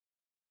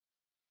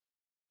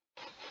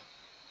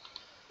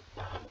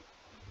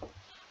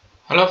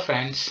Hello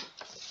friends,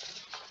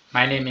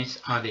 my name is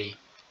Adi.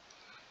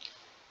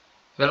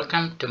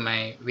 Welcome to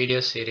my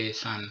video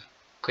series on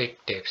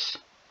quick tips.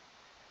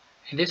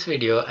 In this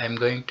video I am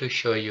going to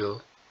show you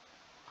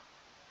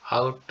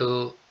how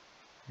to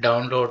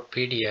download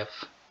PDF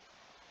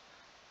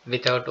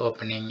without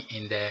opening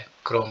in the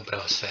Chrome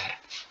browser.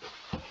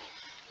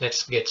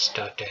 Let's get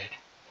started.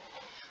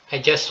 I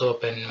just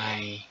opened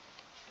my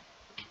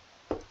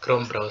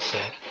Chrome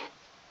browser.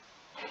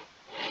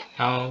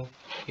 Now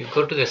you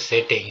go to the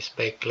settings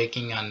by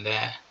clicking on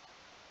the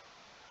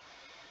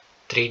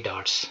three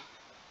dots.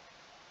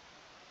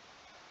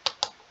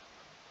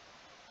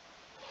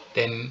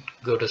 Then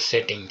go to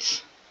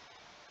settings.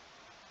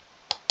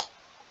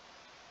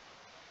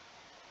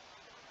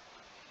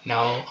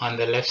 Now on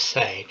the left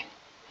side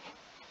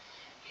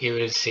you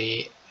will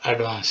see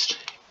advanced.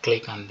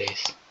 Click on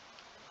this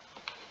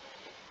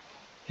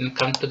and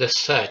come to the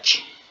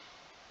search.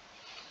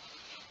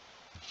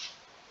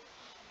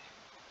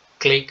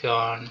 Click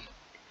on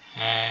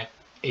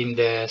in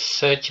the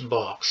search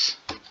box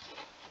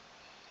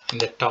in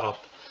the top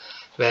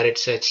where it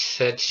says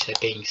search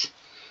settings.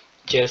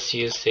 Just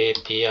use say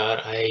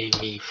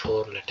TRIV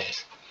 4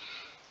 letters.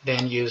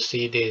 Then you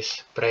see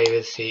this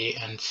privacy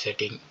and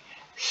setting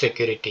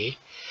security.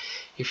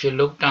 If you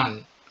look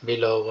down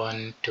below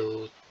 1,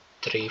 2,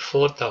 3,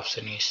 4th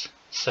option is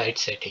site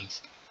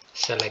settings.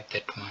 Select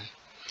that one.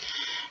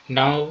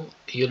 Now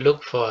you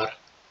look for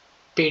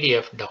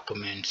PDF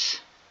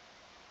documents.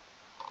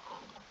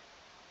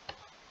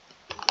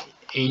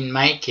 In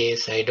my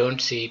case I don't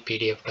see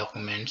PDF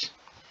documents.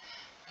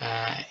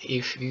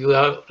 If you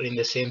are in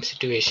the same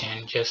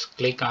situation, just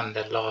click on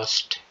the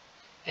last,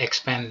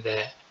 expand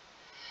the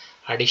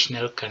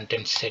additional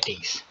content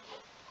settings.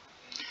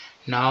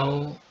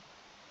 Now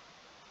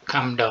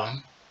come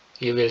down,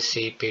 you will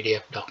see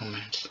PDF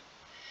documents.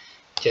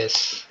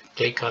 Just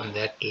click on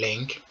that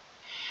link.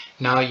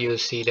 Now you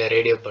see the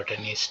radio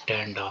button is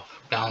turned off.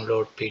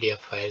 Download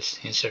PDF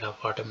files instead of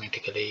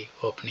automatically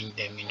opening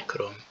them in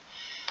Chrome.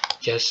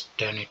 Just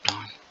turn it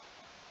on.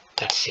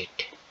 That's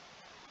it.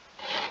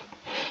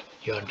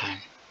 You're done.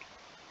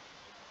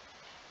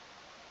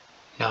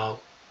 Now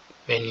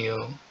when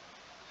you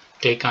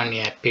click on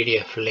a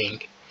PDF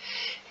link,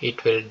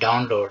 it will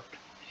download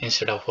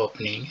instead of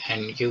opening,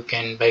 and you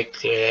can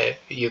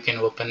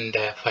open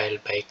the file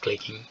by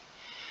clicking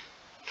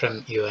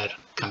from your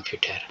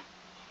computer.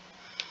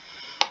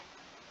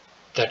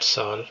 That's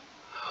all.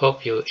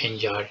 Hope you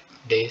enjoyed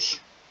this.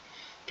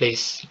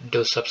 Please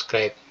do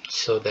subscribe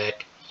so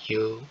that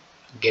you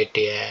get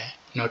a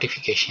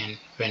notification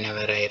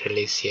whenever I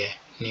release a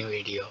new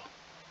video.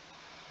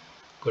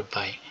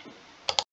 Goodbye.